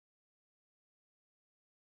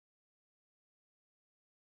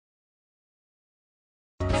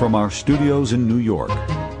from our studios in New York,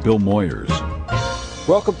 Bill Moyers.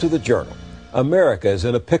 Welcome to the Journal. America is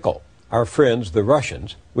in a pickle. Our friends, the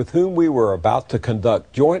Russians, with whom we were about to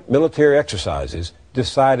conduct joint military exercises,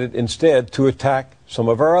 decided instead to attack some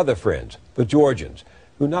of our other friends, the Georgians,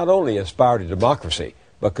 who not only aspire to democracy,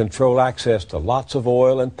 but control access to lots of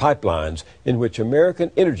oil and pipelines in which American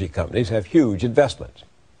energy companies have huge investments.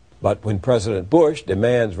 But when President Bush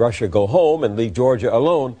demands Russia go home and leave Georgia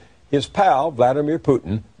alone, his pal, Vladimir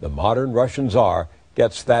Putin, the modern Russian czar,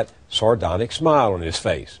 gets that sardonic smile on his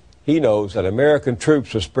face. He knows that American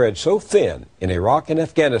troops are spread so thin in Iraq and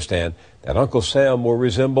Afghanistan that Uncle Sam more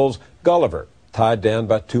resembles Gulliver, tied down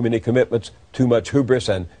by too many commitments, too much hubris,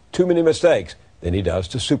 and too many mistakes, than he does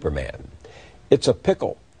to Superman. It's a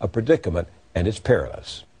pickle, a predicament, and it's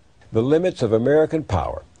perilous. The limits of American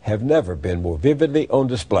power have never been more vividly on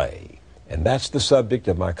display. And that's the subject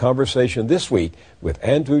of my conversation this week with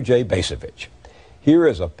Andrew J. Bacevich. Here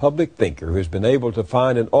is a public thinker who's been able to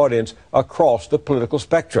find an audience across the political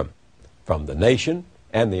spectrum, from the nation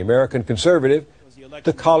and the American conservative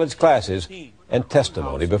to college classes and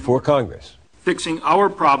testimony before Congress. Fixing our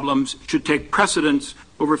problems should take precedence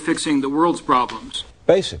over fixing the world's problems.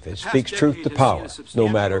 Bacevich speaks truth to power, no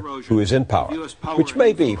matter who is in power, which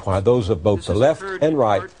may be why those of both the left and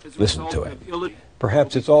right listen to him.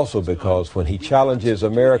 Perhaps it's also because when he challenges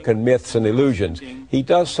American myths and illusions, he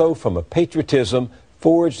does so from a patriotism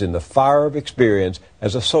forged in the fire of experience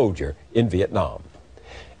as a soldier in Vietnam.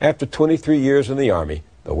 After 23 years in the Army,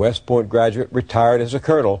 the West Point graduate retired as a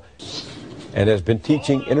colonel and has been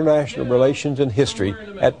teaching international relations and history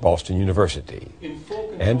at Boston University.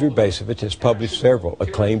 Andrew Bacevich has published several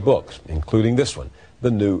acclaimed books, including this one,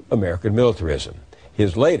 The New American Militarism.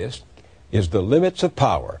 His latest is The Limits of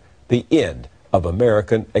Power, The End of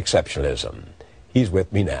American Exceptionalism. He's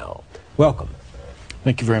with me now. Welcome.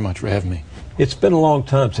 Thank you very much for having me. It's been a long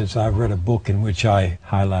time since I've read a book in which I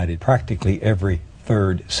highlighted practically every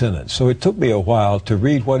third sentence, so it took me a while to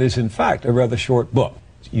read what is in fact a rather short book.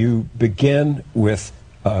 You begin with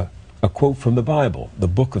a quote from the Bible, the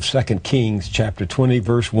book of 2 Kings, chapter 20,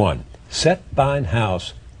 verse 1. Set thine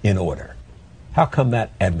house in order. How come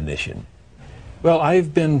that admonition? Well,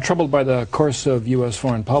 I've been troubled by the course of U.S.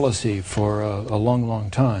 foreign policy for a long, long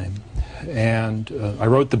time. And I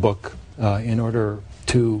wrote the book in order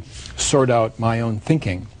to sort out my own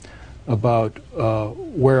thinking about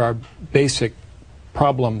where our basic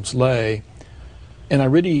problems lay. And I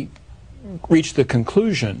really reached the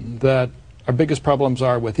conclusion that our biggest problems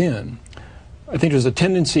are within. I think there's a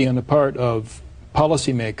tendency on the part of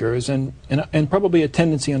policymakers and probably a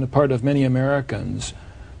tendency on the part of many Americans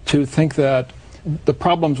to think that the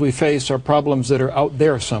problems we face are problems that are out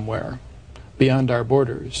there somewhere beyond our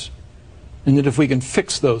borders, and that if we can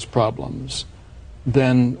fix those problems,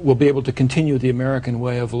 then we'll be able to continue the American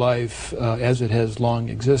way of life as it has long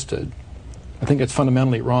existed. I think it's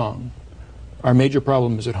fundamentally wrong. Our major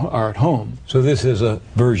problems are at home. So this is a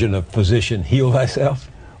version of physician heal thyself?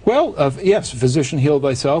 Well, yes, physician heal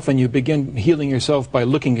thyself, and you begin healing yourself by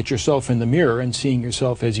looking at yourself in the mirror and seeing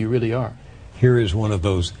yourself as you really are. Here is one of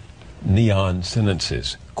those neon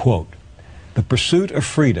sentences, quote, "The pursuit of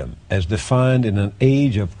freedom as defined in an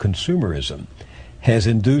age of consumerism has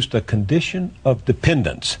induced a condition of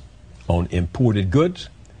dependence on imported goods,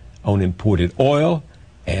 on imported oil,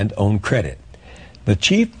 and on credit. The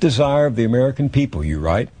chief desire of the American people," you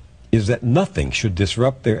write, "is that nothing should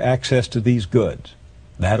disrupt their access to these goods,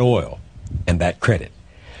 that oil, and that credit.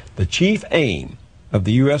 The chief aim of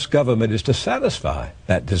the U.S. government is to satisfy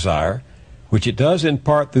that desire, which it does in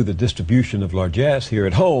part through the distribution of largesse here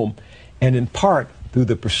at home, and in part through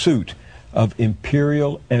the pursuit of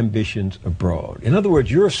imperial ambitions abroad." In other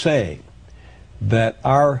words, you're saying that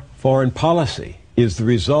our foreign policy is the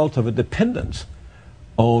result of a dependence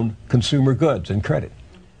on consumer goods and credit.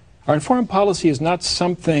 Our foreign policy is not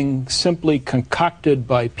something simply concocted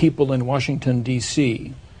by people in Washington,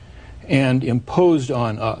 D.C. and imposed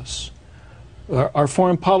on us. Our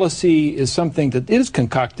foreign policy is something that is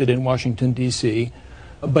concocted in Washington, D.C.,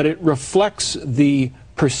 but it reflects the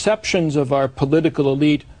perceptions of our political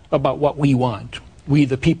elite about what we want, we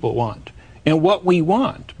the people want. And what we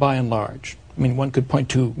want, by and large, I mean, one could point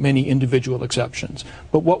to many individual exceptions,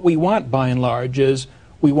 but what we want, by and large, is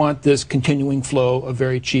we want this continuing flow of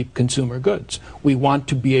very cheap consumer goods. We want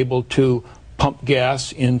to be able to pump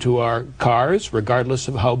gas into our cars, regardless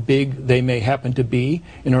of how big they may happen to be,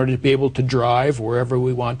 in order to be able to drive wherever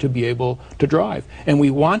we want to be able to drive. And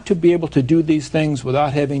we want to be able to do these things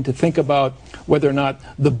without having to think about whether or not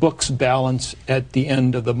the books balance at the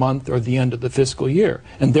end of the month or the end of the fiscal year.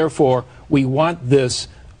 And therefore, we want this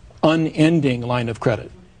unending line of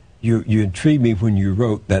credit. You intrigued me when you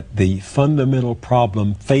wrote that the fundamental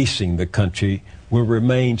problem facing the country will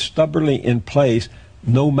remain stubbornly in place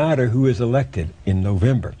no matter who is elected in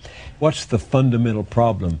November. What's the fundamental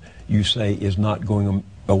problem you say is not going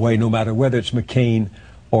away, no matter whether it's McCain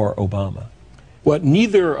or Obama? What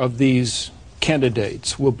neither of these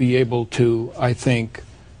candidates will be able to, I think,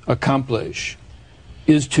 accomplish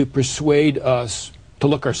is to persuade us to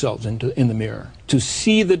look ourselves in the mirror, to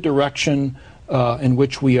see the direction in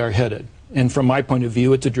which we are headed. And from my point of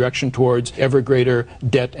view, it's a direction towards ever greater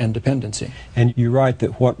debt and dependency. And you write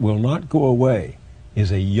that what will not go away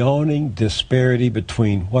is a yawning disparity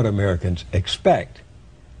between what Americans expect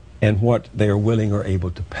and what they are willing or able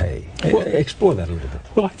to pay. Well, explore that a little bit.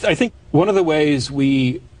 Well, I think one of the ways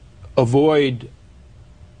we avoid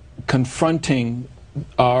confronting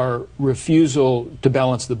our refusal to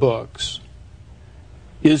balance the books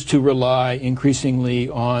is to rely increasingly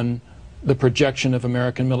on the projection of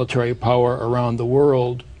American military power around the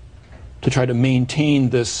world to try to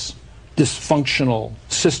maintain this dysfunctional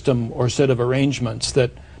system or set of arrangements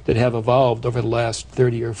that have evolved over the last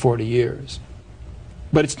 30 or 40 years.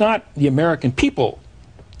 But it's not the American people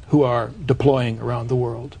who are deploying around the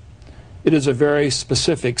world. It is a very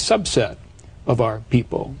specific subset of our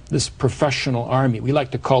people, this professional army. We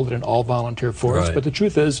like to call it an all-volunteer force, right. But the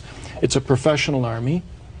truth is it's a professional army.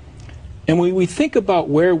 And when we think about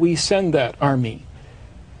where we send that army,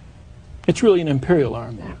 it's really an imperial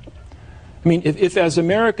army. I mean, if as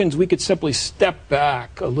Americans we could simply step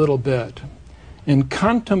back a little bit and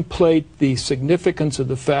contemplate the significance of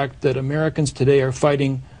the fact that Americans today are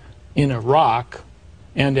fighting in Iraq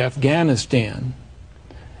and Afghanistan,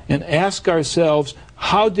 and ask ourselves,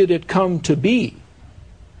 how did it come to be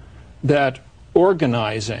that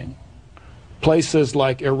organizing places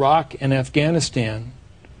like Iraq and Afghanistan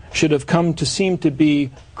should have come to seem to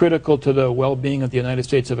be critical to the well-being of the United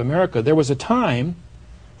States of America? There was a time,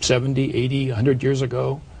 70, 80, 100 years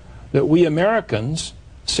ago, that we Americans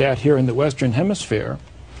sat here in the Western Hemisphere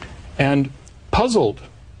and puzzled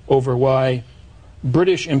over why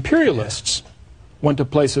British imperialists went to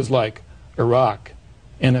places like Iraq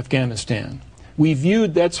and Afghanistan. We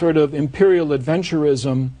viewed that sort of imperial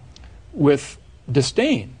adventurism with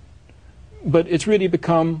disdain, but it's really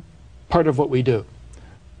become part of what we do.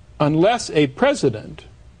 Unless a president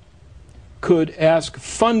could ask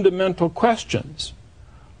fundamental questions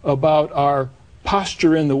about our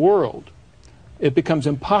posture in the world, it becomes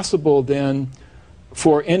impossible then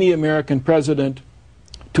for any American president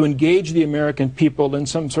to engage the American people in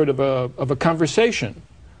some sort of a conversation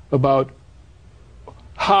about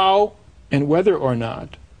how and whether or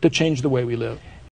not to change the way we live.